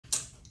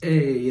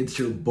Hey, it's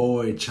your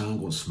boy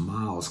Chango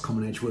Smiles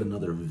coming at you with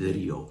another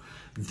video.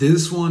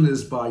 This one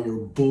is by your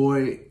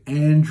boy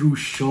Andrew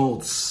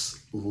Schulz.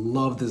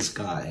 Love this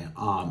guy.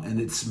 And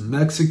it's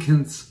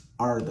Mexicans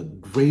are the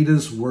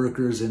greatest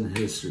workers in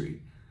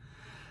history.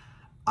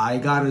 I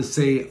gotta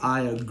say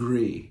I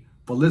agree.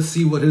 But let's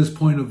see what his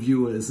point of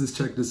view is. Let's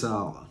check this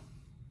out.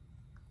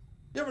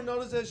 You ever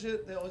notice that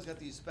shit? They always got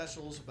these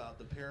specials about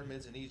the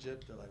pyramids in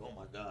Egypt. They're like, oh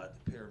my God,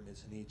 the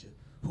pyramids in Egypt.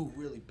 Who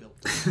really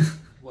built them?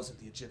 It wasn't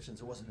the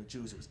Egyptians, it wasn't the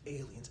Jews, it was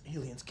aliens.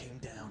 Aliens came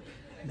down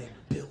and they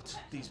built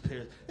these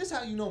pyramids. This is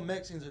how you know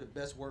Mexicans are the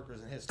best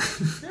workers in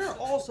history. There are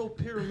also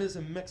pyramids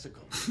in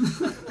Mexico.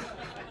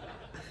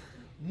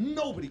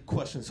 Nobody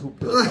questions who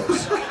built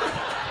those.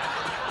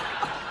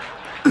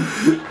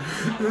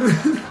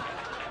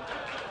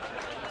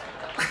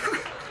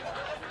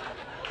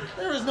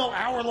 There is no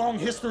hour-long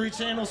History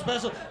Channel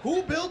special.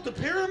 Who built the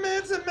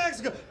pyramids in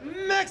Mexico?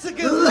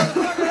 Mexicans,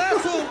 motherfucker,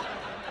 that's who.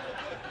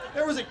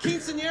 There was a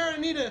quinceañera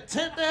that needed a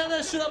tent to have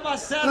that shit up by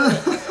Saturday.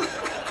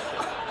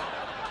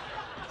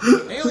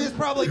 Aliens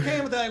probably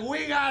came with like,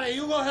 we got it,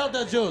 you go help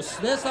the Jews.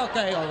 This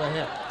okay over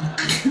here.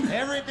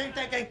 Everything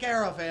taken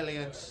care of,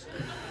 aliens.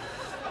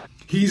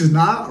 He's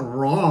not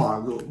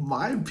wrong.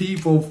 My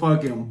people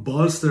fucking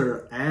bust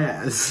their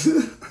ass.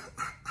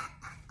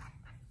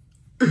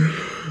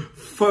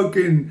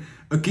 Fucking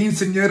a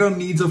quinceañera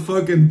needs a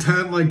fucking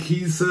tent like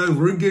he said.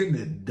 We're getting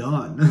it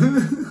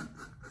done.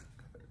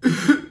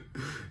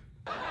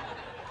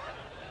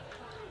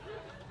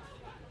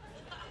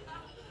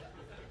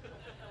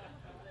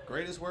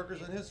 Greatest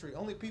workers in history.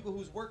 Only people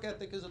whose work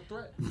ethic is a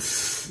threat.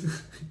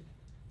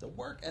 The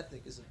work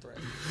ethic is a threat.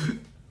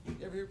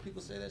 You ever hear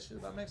people say that shit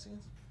about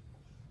Mexicans?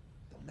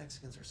 The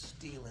Mexicans are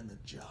stealing the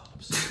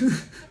jobs.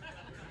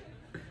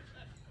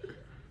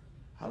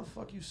 How the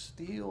fuck you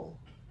steal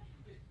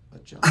a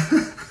job?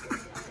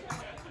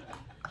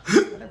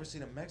 I've never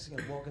seen a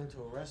Mexican walk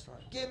into a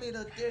restaurant. Give me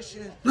the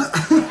dishes.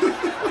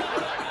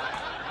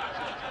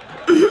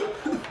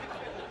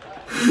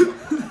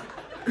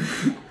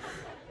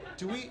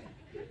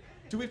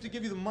 Do we have to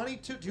give you the money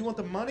too? Do you want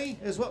the money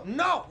as well?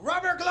 No!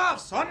 Rubber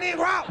gloves! On the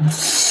ground!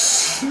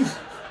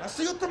 I'll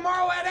see you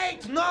tomorrow at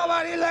 8.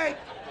 Nobody late!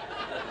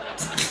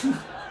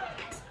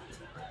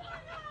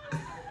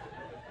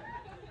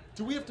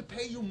 Do we have to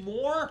pay you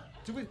more?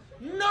 Do we?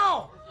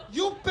 No!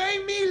 You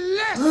pay me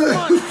less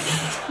money!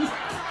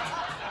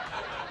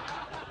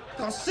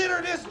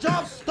 Consider this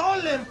job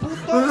stolen,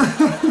 puto!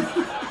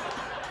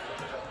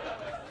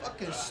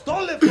 Fucking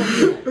stole it from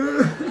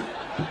you!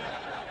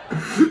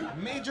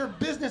 Made your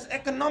business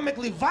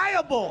economically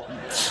viable.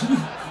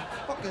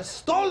 Fucking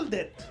stole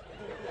it.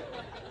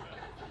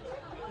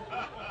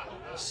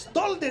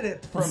 Stole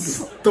it from you.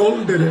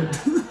 Stole it.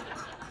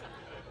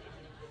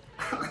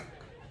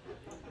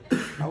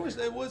 I wish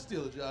they would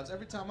steal the jobs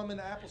every time I'm in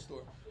the Apple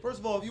store. First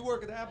of all, if you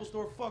work at the Apple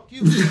store, fuck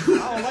you.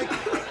 I don't like you.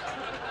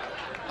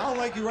 I don't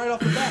like you right off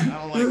the bat. I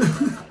don't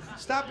like you.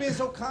 Stop being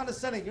so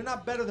condescending. You're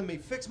not better than me.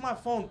 Fix my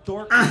phone,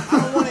 dork. I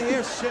don't want to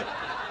hear shit.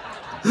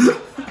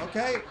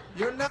 Okay?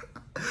 You're not.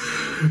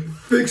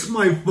 Fix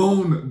my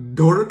phone,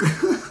 dork.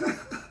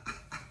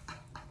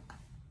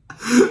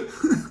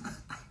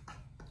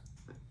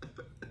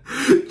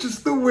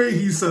 Just the way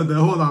he said that.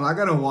 Hold on, I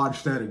gotta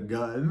watch that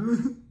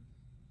again.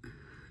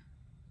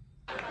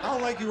 I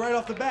don't like you right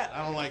off the bat.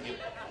 I don't like you.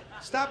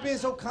 Stop being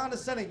so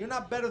condescending. You're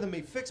not better than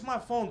me. Fix my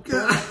phone,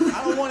 dork.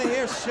 I don't want to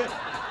hear shit.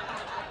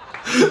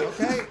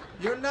 Okay?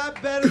 You're not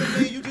better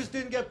than me. You just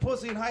didn't get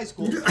pussy in high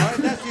school. All right?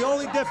 That's the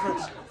only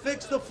difference.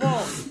 Fix the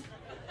phone.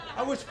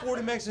 I wish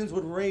 40 Mexicans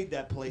would raid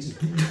that place.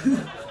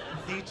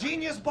 The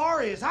Genius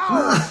Bar is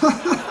ours!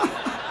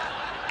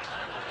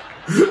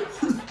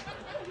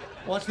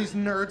 Watch these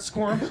nerds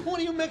squirm. What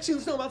do you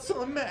Mexicans know about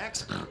selling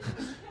Macs?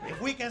 If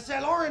we can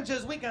sell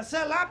oranges, we can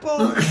sell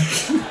apples!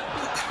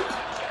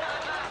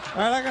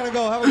 Alright, I gotta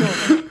go. Have a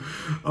good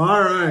one.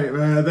 Alright,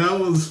 man. That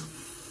was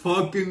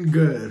fucking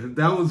good.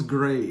 That was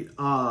great.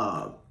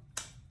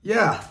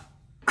 Yeah.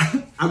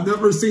 I've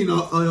never seen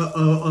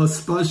a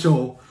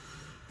special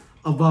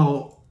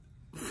about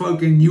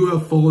fucking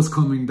UFOs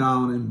coming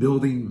down and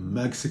building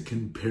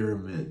Mexican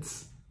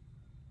pyramids.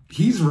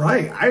 He's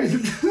right.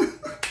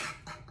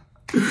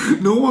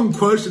 No one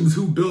questions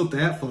who built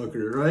that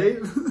fucker, right?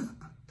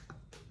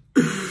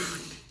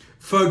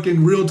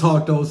 Fucking real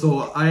talk though.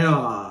 So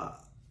I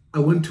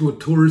went to a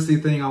touristy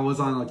thing. I was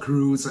on a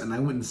cruise and I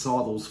went and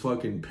saw those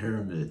fucking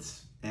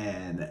pyramids,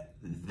 and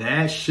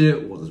that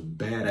shit was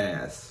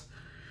badass.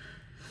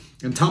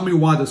 And tell me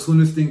why the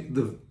soonest thing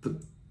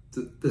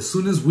as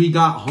soon as we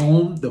got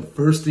home, the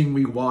first thing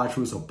we watched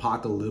was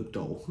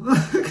Apocalypto.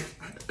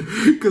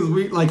 Because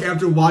we, like,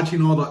 after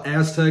watching all the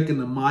Aztec and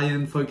the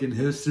Mayan fucking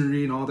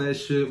history and all that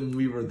shit when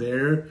we were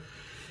there,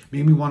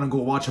 made me want to go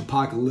watch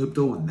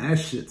Apocalypto, and that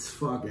shit's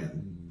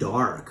fucking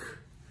dark.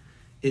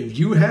 If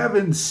you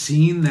haven't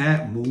seen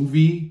that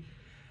movie,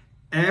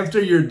 after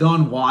you're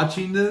done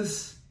watching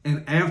this,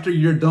 and after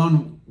you're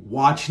done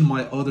watching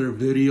my other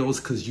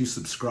videos because you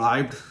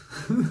subscribed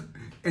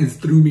and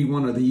threw me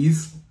one of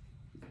these,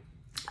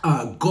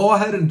 Go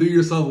ahead and do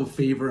yourself a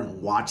favor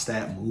and watch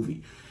that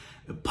movie.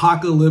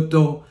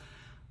 Apocalypto,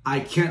 I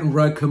can't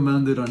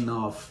recommend it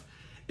enough.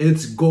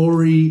 It's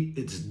gory,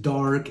 it's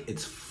dark,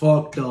 it's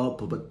fucked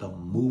up, but the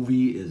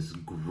movie is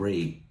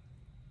great.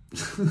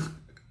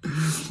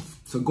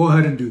 So go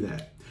ahead and do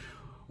that.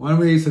 Well,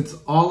 anyways, that's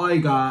all I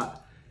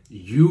got.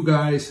 You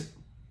guys,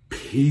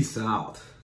 peace out.